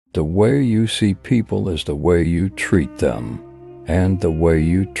The way you see people is the way you treat them, and the way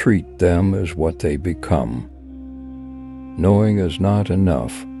you treat them is what they become. Knowing is not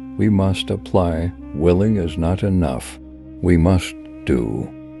enough, we must apply. Willing is not enough, we must do.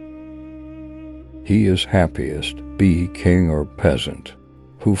 He is happiest, be he king or peasant,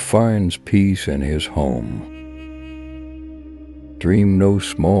 who finds peace in his home. Dream no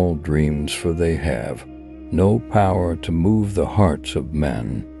small dreams, for they have no power to move the hearts of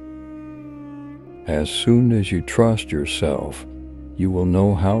men. As soon as you trust yourself, you will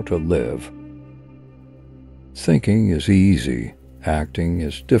know how to live. Thinking is easy, acting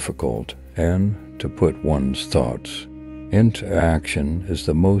is difficult, and to put one's thoughts into action is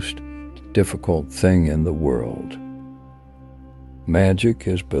the most difficult thing in the world. Magic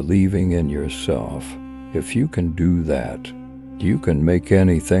is believing in yourself. If you can do that, you can make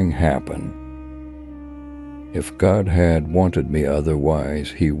anything happen. If God had wanted me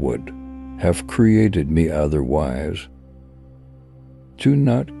otherwise, he would have created me otherwise. Do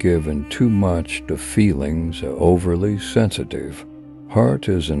not give in too much to feelings overly sensitive. Heart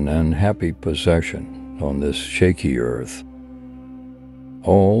is an unhappy possession on this shaky earth.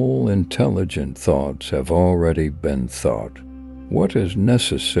 All intelligent thoughts have already been thought. What is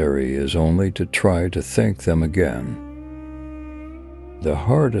necessary is only to try to think them again. The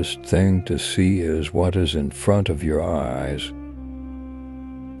hardest thing to see is what is in front of your eyes.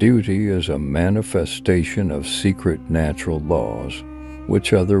 Duty is a manifestation of secret natural laws,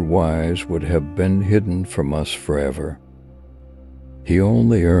 which otherwise would have been hidden from us forever. He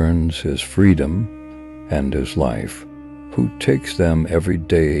only earns his freedom and his life who takes them every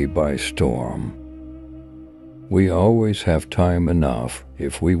day by storm. We always have time enough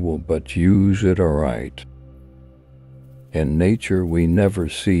if we will but use it aright. In nature we never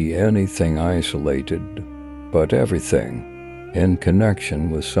see anything isolated, but everything in connection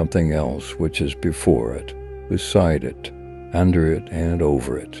with something else which is before it, beside it, under it, and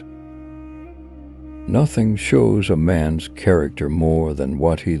over it. Nothing shows a man's character more than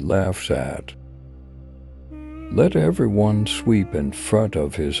what he laughs at. Let everyone sweep in front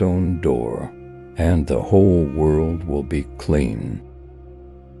of his own door, and the whole world will be clean.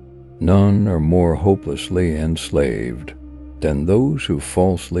 None are more hopelessly enslaved than those who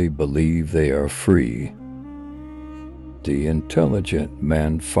falsely believe they are free. The intelligent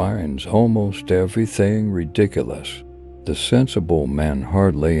man finds almost everything ridiculous, the sensible man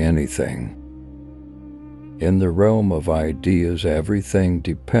hardly anything. In the realm of ideas, everything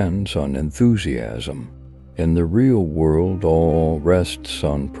depends on enthusiasm. In the real world, all rests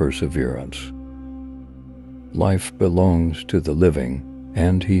on perseverance. Life belongs to the living,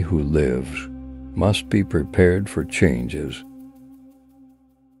 and he who lives must be prepared for changes.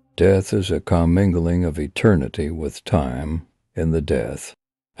 Death is a commingling of eternity with time. In the death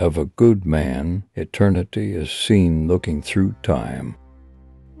of a good man, eternity is seen looking through time.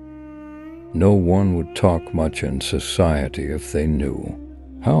 No one would talk much in society if they knew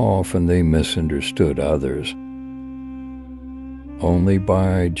how often they misunderstood others. Only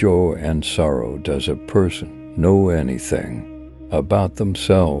by joy and sorrow does a person know anything about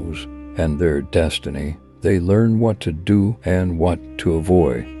themselves and their destiny. They learn what to do and what to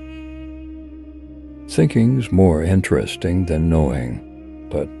avoid. Thinking's more interesting than knowing,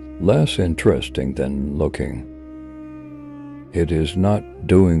 but less interesting than looking. It is not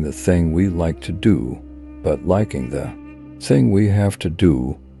doing the thing we like to do, but liking the thing we have to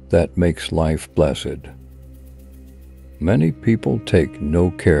do that makes life blessed. Many people take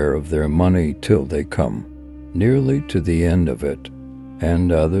no care of their money till they come nearly to the end of it,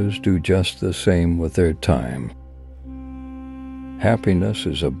 and others do just the same with their time. Happiness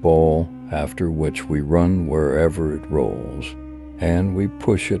is a ball after which we run wherever it rolls, and we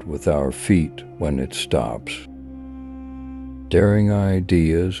push it with our feet when it stops. Daring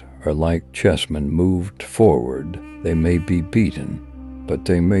ideas are like chessmen moved forward. They may be beaten, but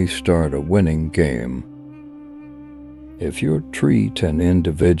they may start a winning game. If you treat an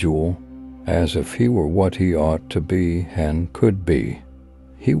individual as if he were what he ought to be and could be,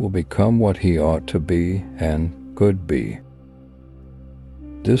 he will become what he ought to be and could be.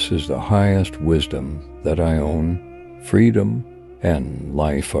 This is the highest wisdom that I own. Freedom and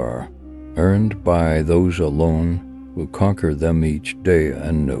life are earned by those alone who conquer them each day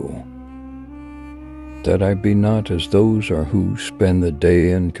anew. That I be not as those are who spend the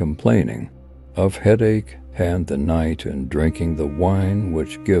day in complaining of headache and the night in drinking the wine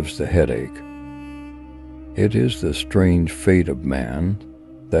which gives the headache. It is the strange fate of man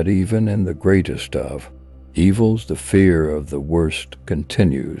that even in the greatest of evils the fear of the worst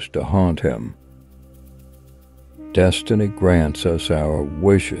continues to haunt him. Destiny grants us our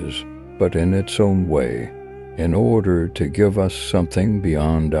wishes, but in its own way, in order to give us something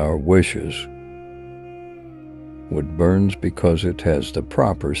beyond our wishes. Wood burns because it has the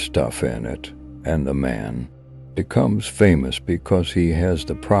proper stuff in it, and the man becomes famous because he has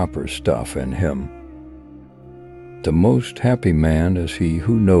the proper stuff in him. The most happy man is he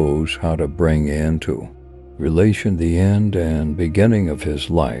who knows how to bring into relation the end and beginning of his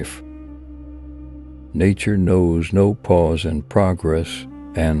life. Nature knows no pause in progress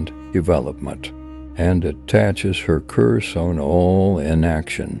and development, and attaches her curse on all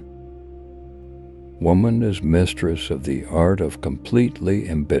inaction. Woman is mistress of the art of completely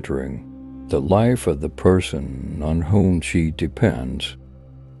embittering the life of the person on whom she depends.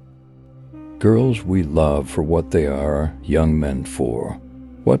 Girls we love for what they are, young men for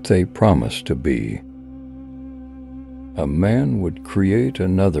what they promise to be. A man would create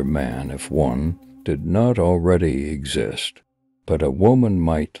another man if one did not already exist, but a woman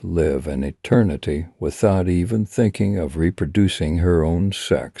might live an eternity without even thinking of reproducing her own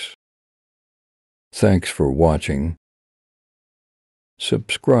sex. Thanks for watching.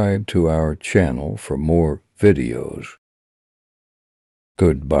 Subscribe to our channel for more videos.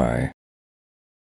 Goodbye.